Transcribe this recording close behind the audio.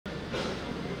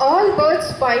All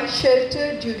birds find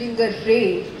shelter during a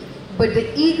rain, but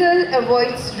the eagle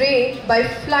avoids rain by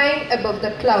flying above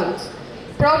the clouds.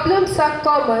 Problems are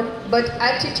common, but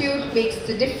attitude makes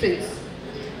the difference.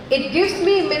 It gives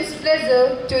me immense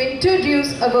pleasure to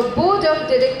introduce our Board of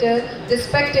Directors,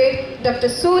 respected Dr.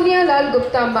 Sonia Lal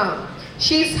Gupta ma'am.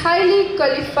 She is highly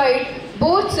qualified,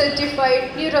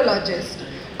 board-certified neurologist.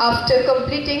 After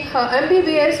completing her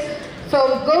MBBS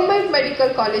from Government Medical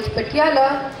College,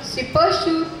 Patiala, she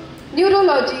pursued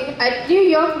neurology at New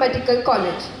York Medical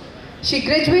College. She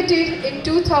graduated in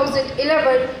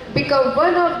 2011, became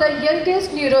one of the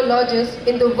youngest neurologists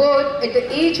in the world at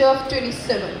the age of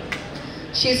 27.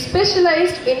 She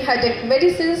specialized in headache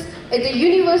medicines at the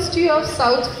University of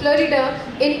South Florida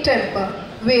in Tampa,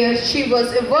 where she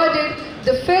was awarded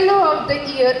the Fellow of the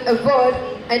Year award,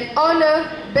 an honor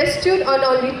bestowed on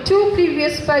only 2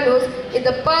 previous fellows in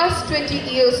the past 20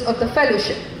 years of the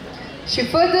fellowship. She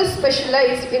further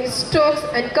specialized in strokes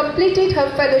and completed her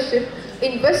fellowship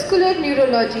in vascular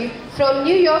neurology from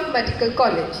New York Medical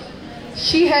College.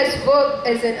 She has worked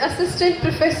as an assistant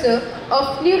professor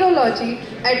of neurology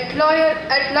at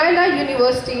Loyola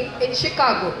University in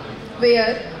Chicago,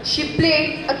 where she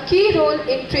played a key role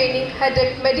in training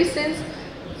headache medicines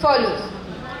follows.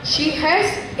 She has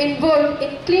involved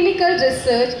in clinical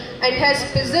research and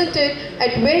has presented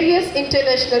at various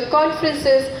international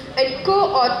conferences and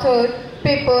co-authored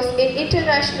papers in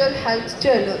international health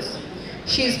journals.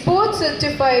 She is board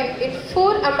certified in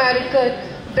 4 American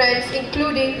brands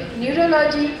including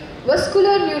neurology,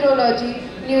 vascular neurology,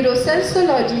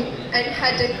 neurosensology, and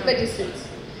headache medicines.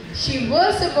 She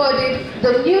was awarded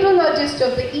the Neurologist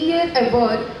of the Year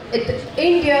award at the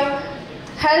India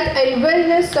Health and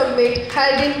Wellness Summit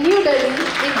held in New Delhi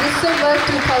in December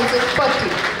 2014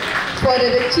 for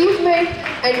her achievement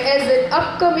and as an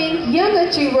upcoming young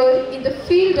achiever in the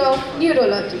field of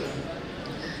neurology,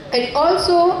 and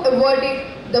also awarded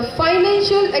the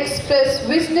Financial Express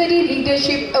Visionary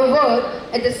Leadership Award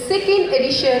at the 2nd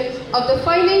edition of the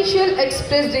Financial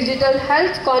Express Digital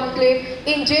Health Conclave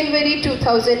in January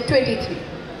 2023.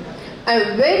 I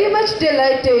am very much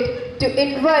delighted to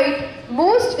invite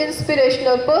most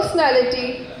inspirational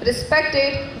personality,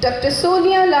 respected Dr.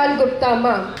 Sonia Lal Gupta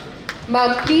ma'am.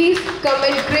 Ma'am, please come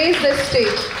and grace the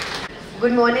stage.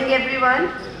 Good morning, everyone.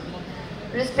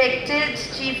 Respected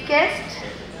Chief Guest,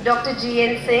 Dr.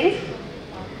 G.N. Singh,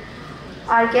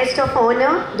 our guest of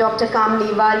honor, Dr.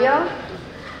 Kamini Walia,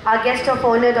 our guest of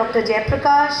honor, Dr.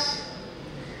 Jayaprakash,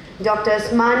 Dr.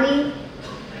 Asmani,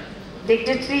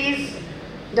 dignitaries,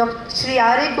 Dr. Shri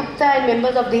R.A. Gupta and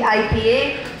members of the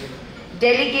IPA,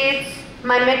 delegates,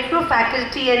 my metro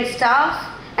faculty and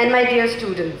staff, and my dear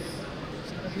students.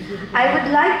 I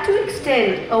would like to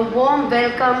extend a warm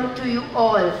welcome to you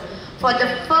all for the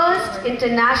first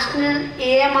International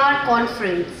AMR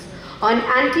Conference on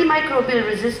Antimicrobial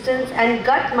Resistance and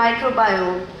Gut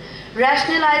Microbiome,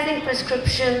 Rationalizing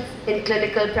Prescriptions in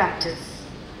Clinical Practice.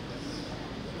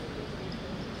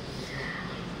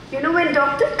 You know, when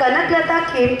Dr.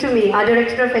 Kanaklata came to me, our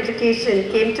Director of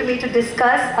Education, came to me to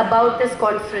discuss about this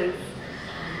conference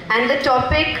and the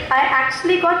topic, I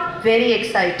actually got very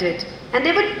excited. And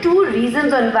there were 2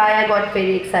 reasons on why I got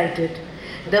very excited.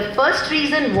 The first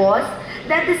reason was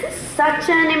that this is such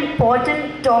an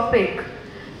important topic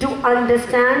to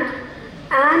understand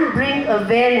and bring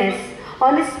awareness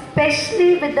on,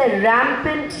 especially with the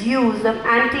rampant use of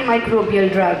antimicrobial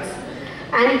drugs.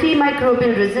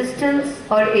 Antimicrobial resistance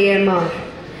or AMR.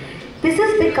 This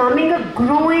is becoming a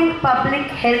growing public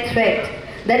health threat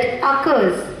that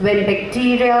occurs when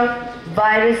bacteria,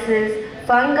 viruses,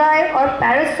 fungi or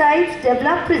parasites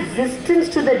develop resistance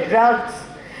to the drugs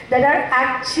that are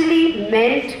actually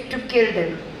meant to kill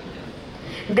them.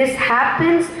 This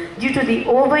happens due to the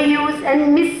overuse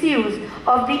and misuse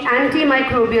of the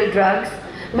antimicrobial drugs,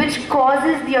 which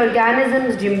causes the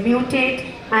organisms to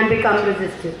mutate and become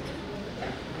resistant.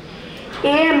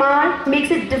 AMR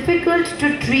makes it difficult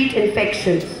to treat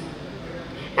infections,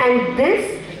 and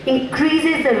this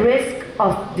increases the risk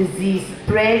of disease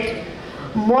spread,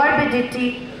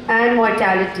 morbidity and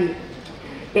mortality.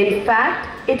 In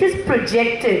fact, it is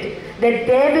projected that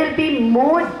there will be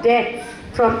more deaths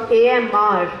from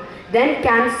AMR than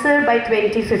cancer by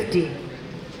 2050.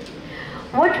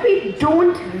 What we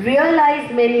don't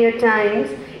realize many a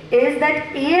times is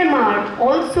that AMR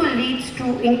also leads to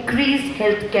increased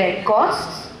healthcare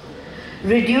costs,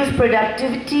 reduced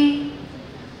productivity,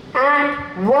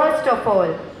 and worst of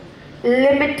all,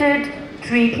 limited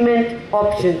treatment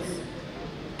options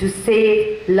to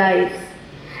save lives.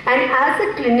 And as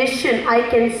a clinician, I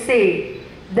can say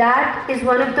that is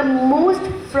one of the most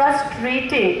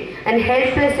frustrating and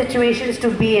helpless situations to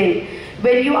be in,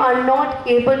 when you are not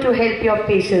able to help your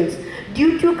patients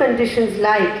due to conditions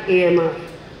like AMR.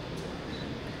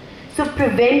 So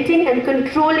preventing and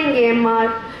controlling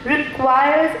AMR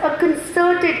requires a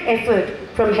concerted effort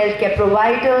from healthcare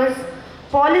providers,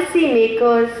 policy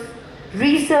makers,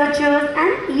 researchers,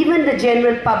 and even the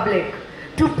general public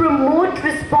to promote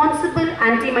responsible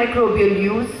antimicrobial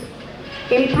use,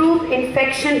 improve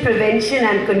infection prevention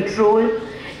and control,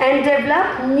 and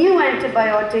develop new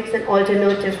antibiotics and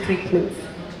alternative treatments.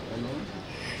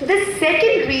 The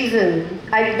second reason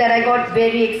that I got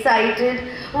very excited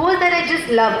was that I just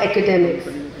love academics.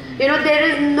 You know, there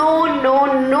is no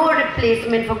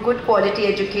replacement for good quality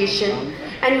education,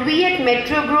 and we at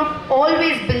Metro Group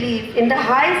always believe in the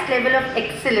highest level of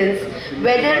excellence,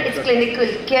 whether it's clinical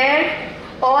care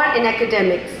or in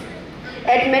academics.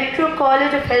 At Metro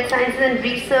College of Health Sciences and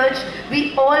Research,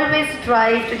 we always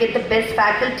strive to get the best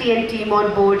faculty and team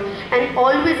on board and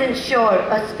always ensure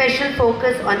a special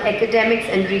focus on academics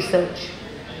and research.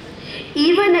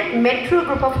 Even at Metro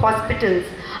Group of Hospitals,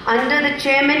 under the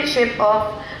chairmanship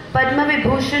of Padma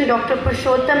Vibhushan Dr.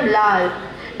 Purushottam Lal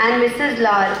and Mrs.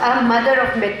 Lal, our mother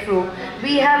of Metro,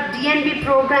 we have DNB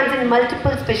programs in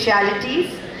multiple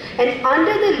specialities. And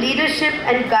under the leadership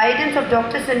and guidance of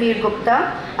Dr. Sonia Lal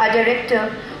Gupta, our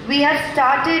director, we have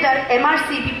started our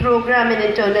MRCP program in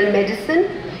internal medicine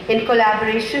in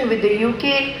collaboration with the UK,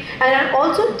 and are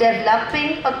also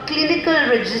developing a clinical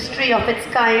registry of its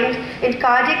kind in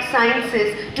cardiac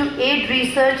sciences to aid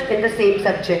research in the same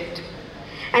subject.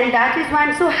 And that is why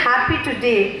I'm so happy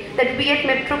today that we at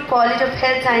Metro College of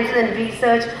Health Sciences and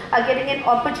Research are getting an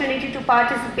opportunity to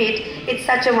participate in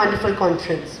such a wonderful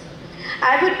conference.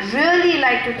 I would really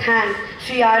like to thank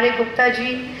Shri R.A. Gupta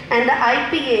ji and the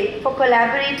IPA for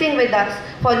collaborating with us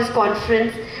for this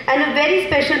conference, and a very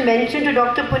special mention to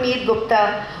Dr. Puneet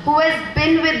Gupta, who has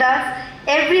been with us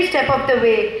every step of the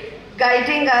way,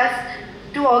 guiding us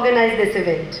to organize this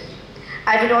event.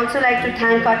 I would also like to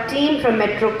thank our team from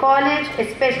Metro College,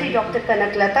 especially Dr.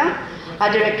 Kanak Lata,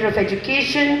 our Director of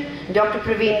Education, Dr.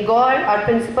 Praveen Gaur, our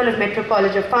Principal of Metro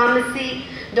College of Pharmacy,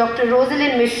 Dr.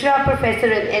 Rosalind Mishra, Professor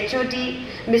in HOD,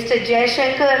 Mr.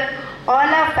 Jayashankar, all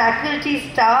our faculty,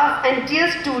 staff and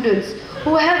dear students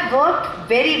who have worked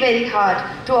very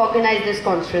hard to organize this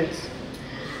conference.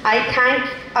 I thank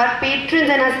our patrons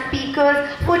and our speakers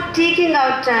for taking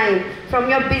out time from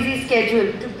your busy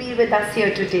schedule to be with us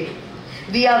here today.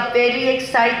 We are very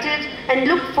excited and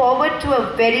look forward to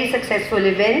a very successful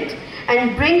event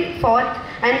and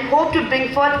hope to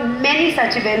bring forth many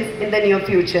such events in the near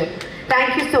future.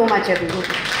 Thank you so much, everyone.